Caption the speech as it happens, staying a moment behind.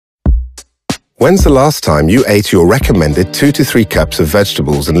When's the last time you ate your recommended 2 to 3 cups of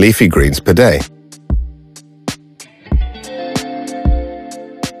vegetables and leafy greens per day?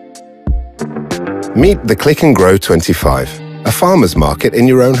 Meet the Click and Grow 25, a farmer's market in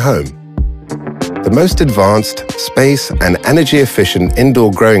your own home. The most advanced, space and energy-efficient indoor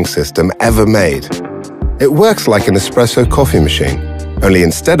growing system ever made. It works like an espresso coffee machine, only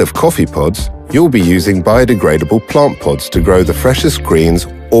instead of coffee pods, you'll be using biodegradable plant pods to grow the freshest greens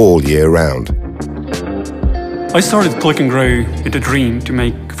all year round. I started Click and Grow with a dream to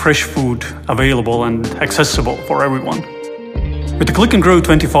make fresh food available and accessible for everyone. With the Click and Grow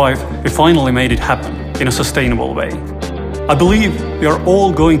 25, we finally made it happen in a sustainable way. I believe we are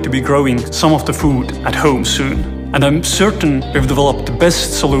all going to be growing some of the food at home soon, and I'm certain we've developed the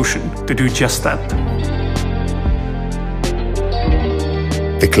best solution to do just that.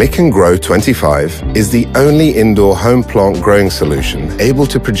 The Click and Grow 25 is the only indoor home plant growing solution able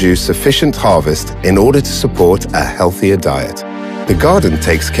to produce sufficient harvest in order to support a healthier diet. The garden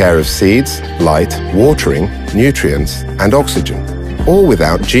takes care of seeds, light, watering, nutrients, and oxygen, all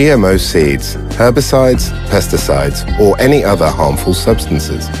without GMO seeds, herbicides, pesticides, or any other harmful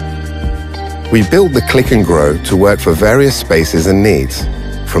substances. We built the Click and Grow to work for various spaces and needs,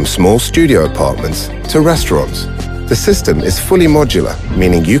 from small studio apartments to restaurants. The system is fully modular,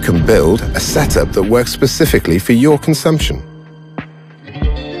 meaning you can build a setup that works specifically for your consumption.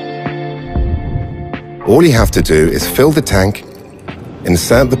 All you have to do is fill the tank,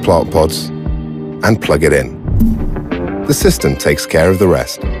 insert the plant pods, and plug it in. The system takes care of the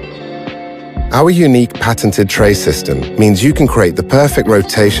rest. Our unique patented tray system means you can create the perfect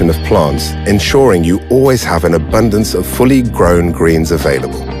rotation of plants, ensuring you always have an abundance of fully grown greens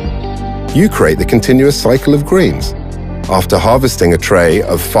available. You create the continuous cycle of greens. After harvesting a tray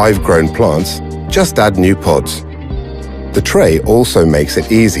of 5 grown plants, just add new pods. The tray also makes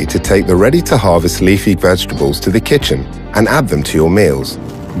it easy to take the ready-to-harvest leafy vegetables to the kitchen and add them to your meals,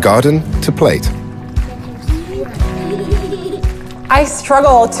 garden to plate. I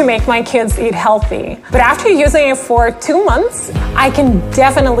struggle to make my kids eat healthy, but after using it for 2 months, I can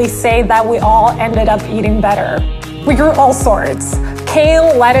definitely say that we all ended up eating better. We grew all sorts: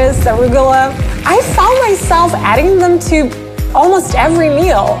 kale, lettuce, arugula. I found myself adding them to almost every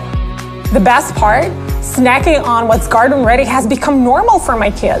meal. The best part, snacking on what's garden ready has become normal for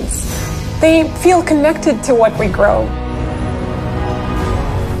my kids. They feel connected to what we grow.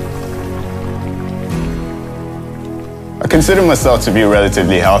 I consider myself to be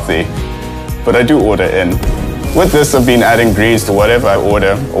relatively healthy, but I do order in. With this, I've been adding greens to whatever I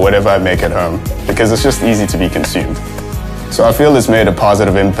order or whatever I make at home, because it's just easy to be consumed. So I feel it's made a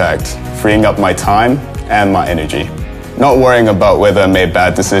positive impact, freeing up my time and my energy. Not worrying about whether I made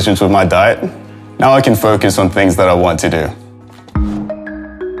bad decisions with my diet, now I can focus on things that I want to do.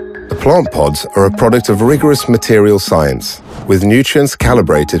 The plant pods are a product of rigorous material science, with nutrients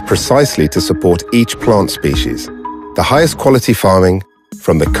calibrated precisely to support each plant species. The highest quality farming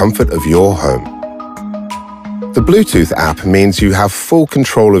from the comfort of your home. The Bluetooth app means you have full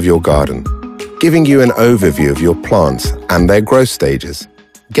control of your garden, giving you an overview of your plants and their growth stages.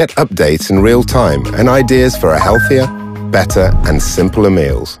 Get updates in real time and ideas for a healthier, better and simpler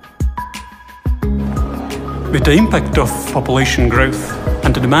meals. With the impact of population growth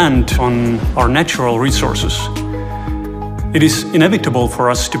and the demand on our natural resources, it is inevitable for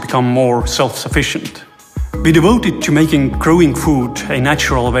us to become more self-sufficient. We devoted to making growing food a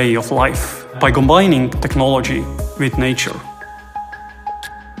natural way of life by combining technology with nature.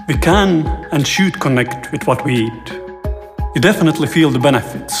 We can and should connect with what we eat. You definitely feel the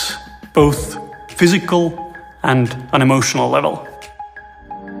benefits, both physical and on emotional level.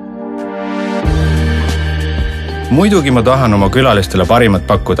 Muidugi ma tahan oma külalistele parimat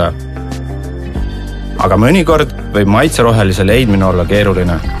pakkuda. Aga mõnikord võib maitserohelise leidmine olla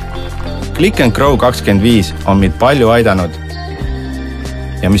keeruline. Click and Grow 25 on mind palju aidanud.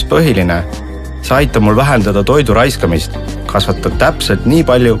 Ja mis põhiline, see aitab mul vähendada toidu raiskamist, kasvatada täpselt nii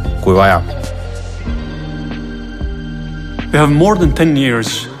palju kui vaja. We have more than 10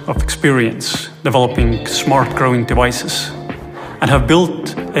 years of experience developing smart growing devices and have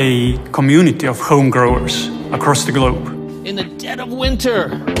built a community of home growers across the globe. In the dead of winter.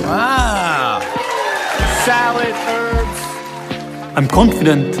 Wow. Salad, herbs. I'm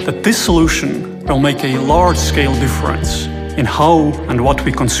confident that this solution will make a large-scale difference in how and what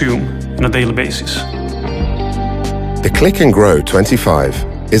we consume on a daily basis. The Click and Grow 25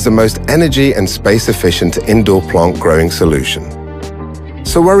 is the most energy and space-efficient indoor plant growing solution.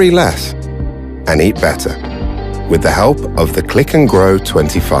 So worry less and eat better with the help of the Click and Grow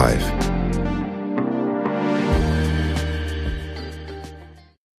 25.